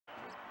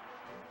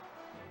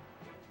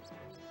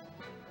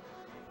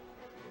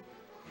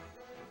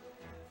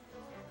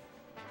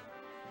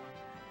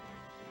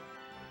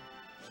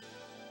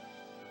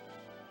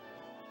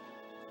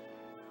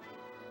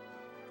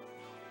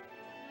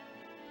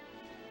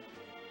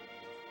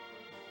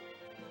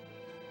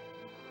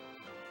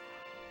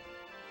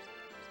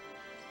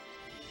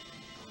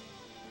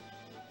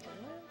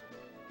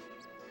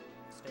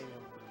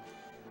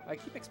I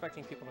keep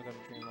expecting people to go to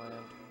Dreamland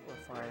or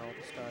Final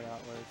to start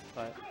out with,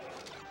 but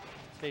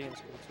Stadium's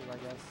cool too, I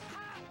guess.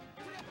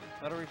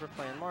 MetalReaper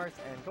playing Marth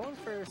and going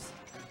first.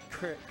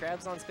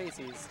 Grabs on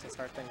Spaceys to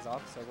start things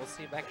off, so we'll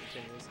see if that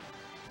continues.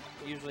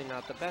 Usually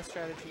not the best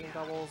strategy in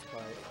doubles,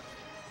 but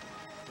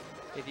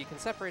if you can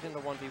separate into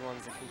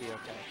 1v1s, it can be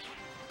okay.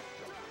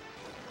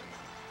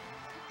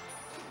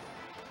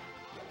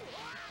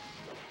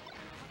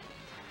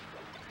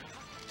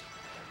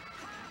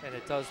 And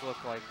it does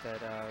look like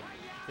that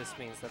this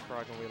means that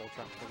Frog and Weedle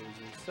drop to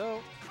losers.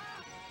 So,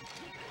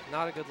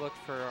 not a good look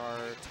for our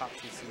top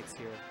 2 seeds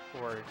here,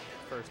 or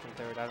first and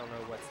third. I don't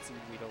know what seed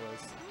Weedle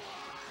is.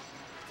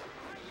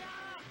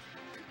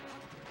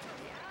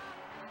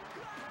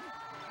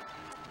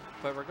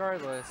 But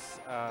regardless,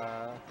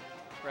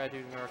 Red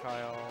Dude and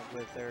Archile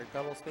with their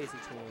double Spacey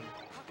team,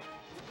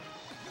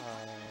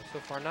 so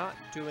far not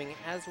doing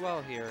as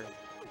well here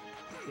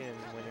in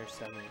winner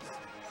semis.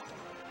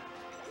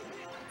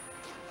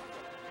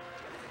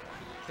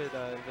 Good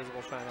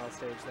invisible shine on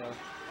stage though.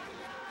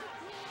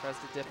 Tries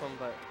to dip him,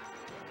 but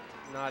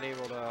not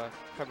able to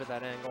cover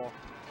that angle.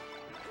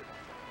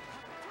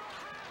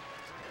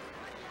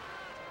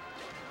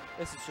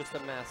 This is just a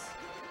mess.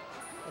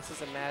 This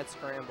is a mad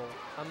scramble.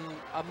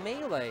 A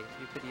melee,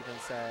 you could even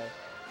say.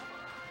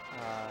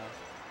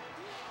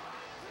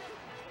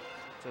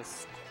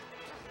 Just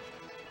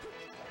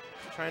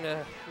trying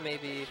to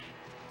maybe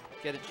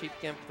get a cheap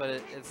gimp, but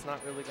it's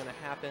not really going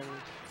to happen.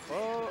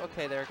 Oh,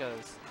 okay, there it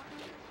goes.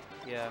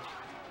 Yeah.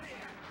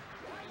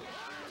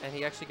 And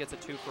he actually gets a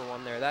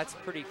 2-for-1 there. That's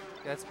pretty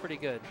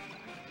good.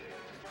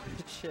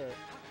 Good shit.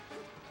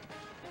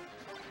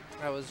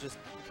 That was just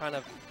kind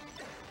of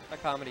a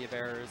comedy of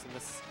errors, and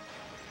this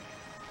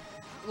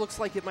looks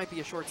like it might be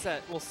a short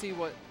set. We'll see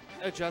what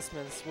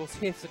adjustments. We'll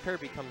see if the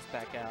Kirby comes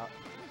back out.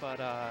 But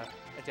I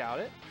doubt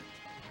it.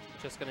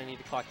 Just going to need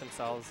to collect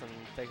themselves and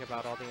think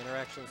about all the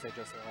interactions they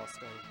just lost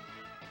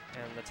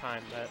and the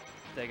time that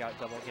they got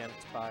double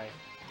gimped by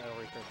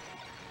MetalReaper.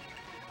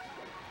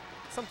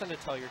 Something to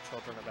tell your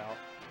children about.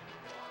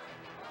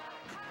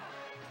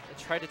 I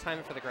tried to time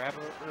it for the grab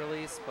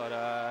release,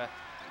 but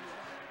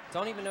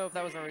don't even know if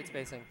that was the right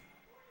spacing.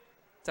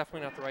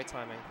 Definitely not the right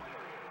timing.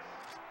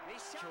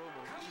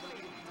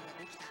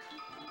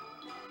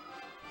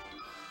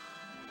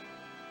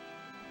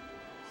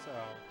 So,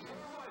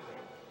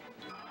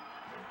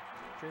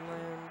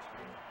 Dreamland,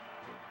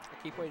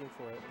 I keep waiting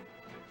for it.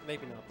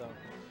 Maybe not though.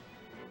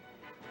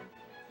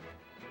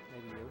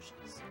 Maybe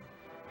Yoshi's.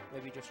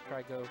 Maybe just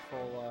try go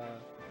full,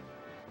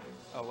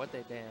 oh, what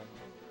they ban?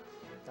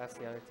 That's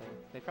the other thing.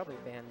 They probably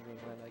banned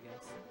Dreamland, I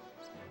guess.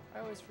 I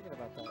always forget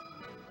about that.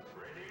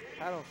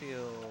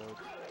 Battlefield.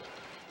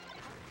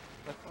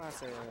 The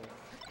classic.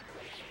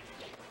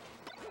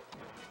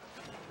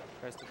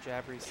 Tries to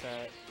jab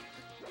reset.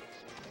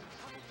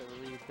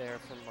 The read there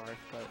from Marth,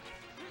 but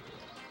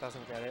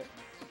doesn't get it.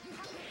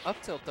 Up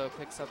tilt though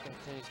picks up and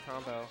continues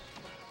combo.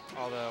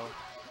 Although,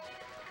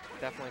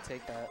 definitely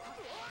take that.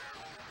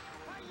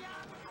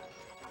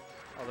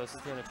 Oh, this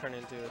is going to turn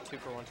into a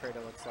 2-for-1 trade,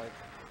 it looks like.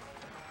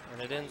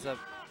 And it ends up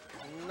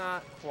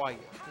not quite.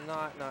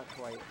 Not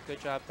quite.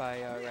 Good job by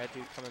Red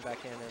Dude coming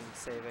back in and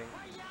saving.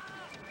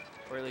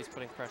 Or at least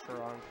putting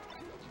pressure on.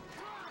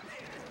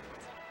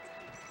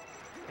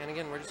 And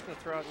again, we're just going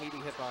to throw out meaty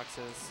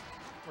hitboxes.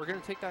 We're going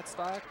to take that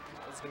stock.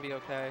 It's going to be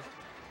okay.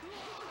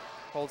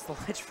 Holds the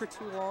ledge for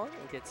too long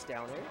and gets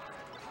down air.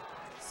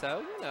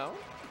 So, you know,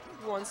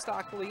 1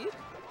 stock lead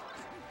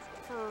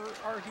for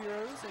our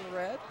heroes in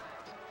red.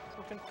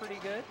 Looking pretty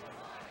good.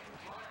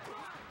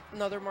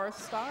 Another Marth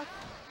stock,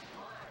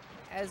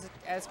 as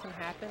can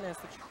happen as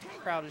the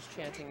crowd is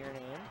chanting your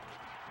name.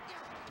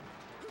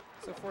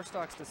 So 4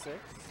 stocks to 6.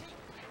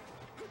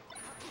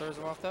 Throws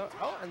him off though.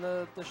 Oh, and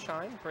the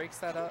shine breaks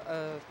that up.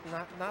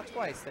 Not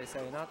twice, they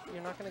say.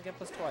 You're not going to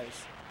gimp us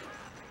twice.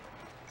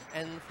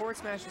 And forward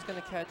smash is going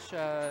to catch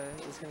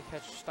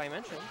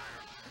Dimension.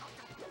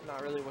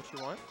 Not really what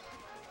you want.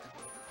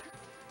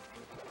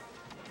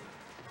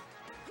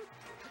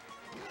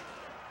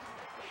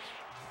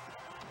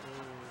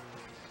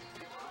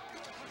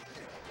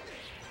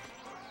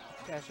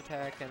 Dash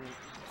attack, and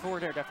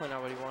forward air definitely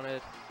not what he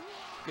wanted.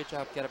 Good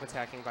job get up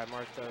attacking by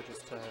Marth though,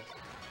 just to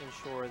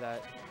ensure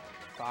that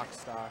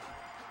box stock.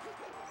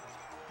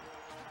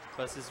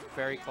 But this is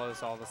very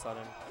close all of a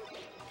sudden.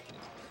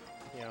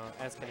 You know,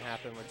 as can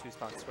happen with 2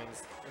 stock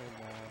swings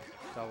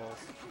in doubles.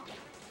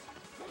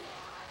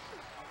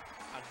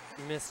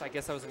 I missed, I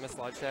guess that was a missed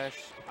ledge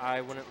dash.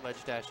 I wouldn't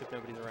ledge dash if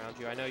nobody's around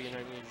you. I know you're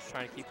just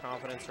trying to keep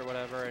confidence or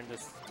whatever and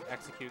just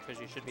execute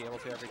because you should be able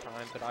to every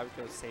time, but I would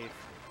go safe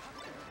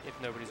if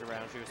nobody's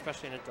around you,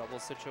 especially in a double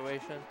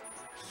situation,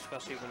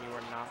 especially when you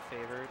are not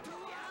favored.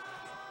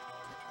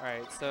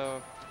 Alright,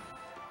 so,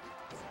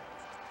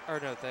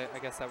 or no, I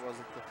guess that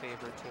wasn't the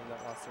favored team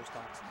that lost their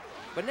stocks.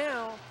 But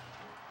now,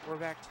 we're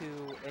back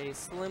to a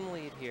slim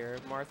lead here.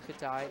 Marth could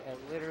die at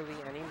literally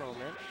any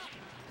moment,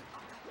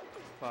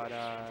 but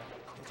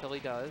until he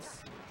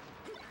does.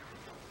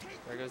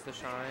 There goes the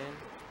shine.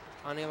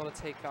 Unable to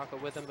take Falco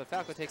with him, but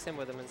Falco takes him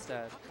with him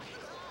instead.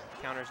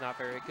 Counter's not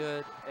very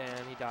good, and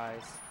he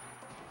dies.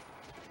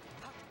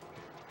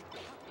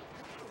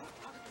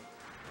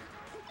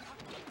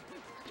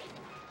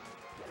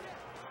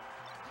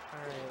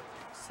 Alright,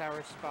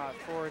 sour spot,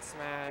 forward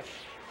smash.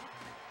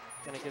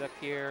 Gonna get up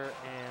here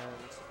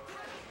and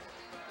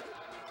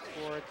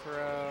forward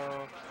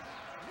throw.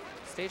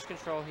 Stage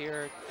control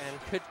here,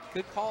 and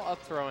good call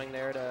up throwing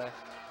there to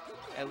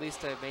at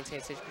least to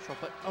maintain stage control.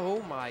 But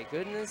oh my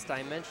goodness,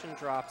 Dimension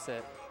drops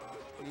it.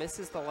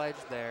 Misses the ledge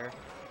there.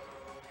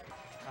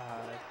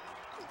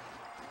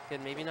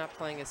 Again, maybe not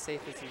playing as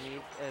safe as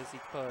he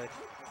could.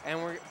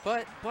 And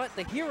but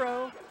the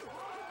hero.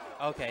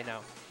 Okay, no,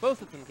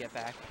 both of them get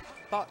back.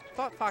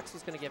 Thought Fox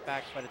was gonna get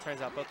back, but it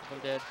turns out both of them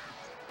did.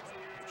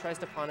 Tries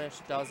to punish,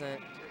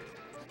 doesn't.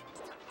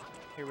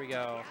 Here we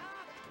go.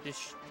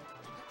 This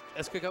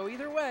could go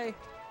either way.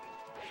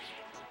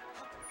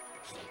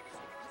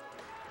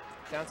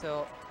 Down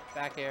tilt,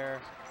 back air,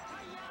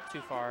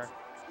 too far.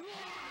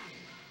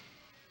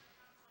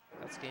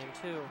 That's game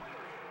 2.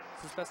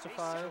 Is this best of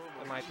 5?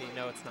 It might be.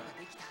 No, it's not.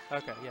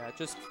 Okay, yeah,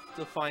 just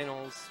the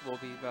finals will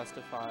be best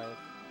of 5.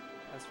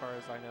 As far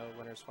as I know,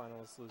 winners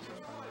finals, losers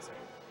finals.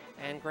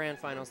 And grand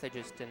finals, they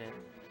just didn't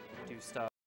do stuff.